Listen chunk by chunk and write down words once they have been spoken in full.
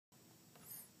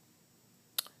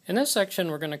In this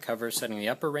section, we're going to cover setting the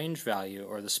upper range value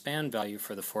or the span value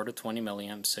for the 4 to 20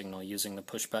 milliamp signal using the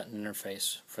push button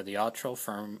interface for the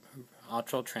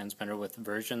Autrol Transmitter with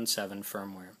version 7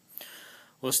 firmware.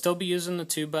 We'll still be using the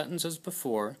two buttons as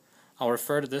before. I'll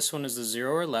refer to this one as the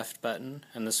 0 or left button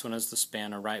and this one as the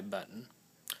span or right button.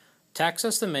 To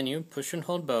access the menu, push and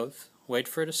hold both, wait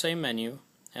for it to say menu,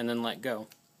 and then let go.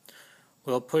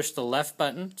 We'll push the left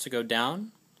button to go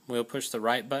down, we'll push the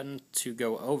right button to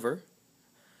go over,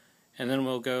 and then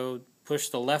we'll go push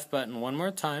the left button one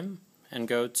more time and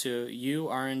go to U,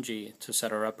 R, and G to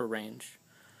set our upper range.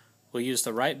 We'll use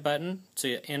the right button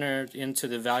to enter into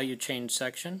the value change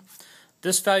section.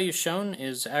 This value shown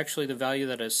is actually the value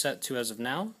that is set to as of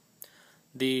now.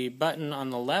 The button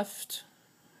on the left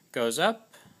goes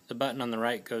up, the button on the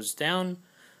right goes down.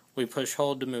 We push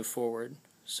hold to move forward.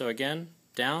 So again,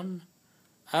 down,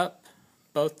 up,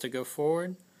 both to go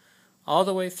forward, all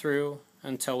the way through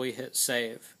until we hit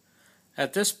save.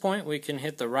 At this point we can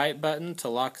hit the right button to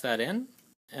lock that in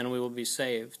and we will be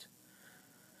saved.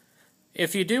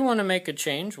 If you do want to make a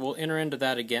change, we'll enter into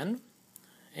that again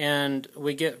and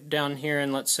we get down here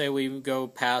and let's say we go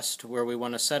past where we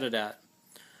want to set it at.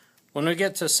 When we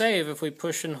get to save, if we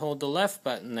push and hold the left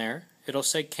button there, it'll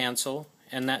say cancel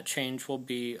and that change will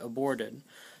be aborted.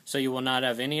 So you will not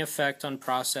have any effect on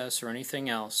process or anything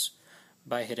else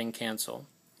by hitting cancel.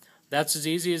 That's as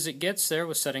easy as it gets there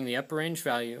with setting the upper range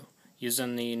value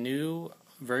using the new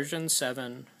version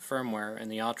 7 firmware in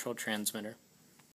the Autrol Transmitter.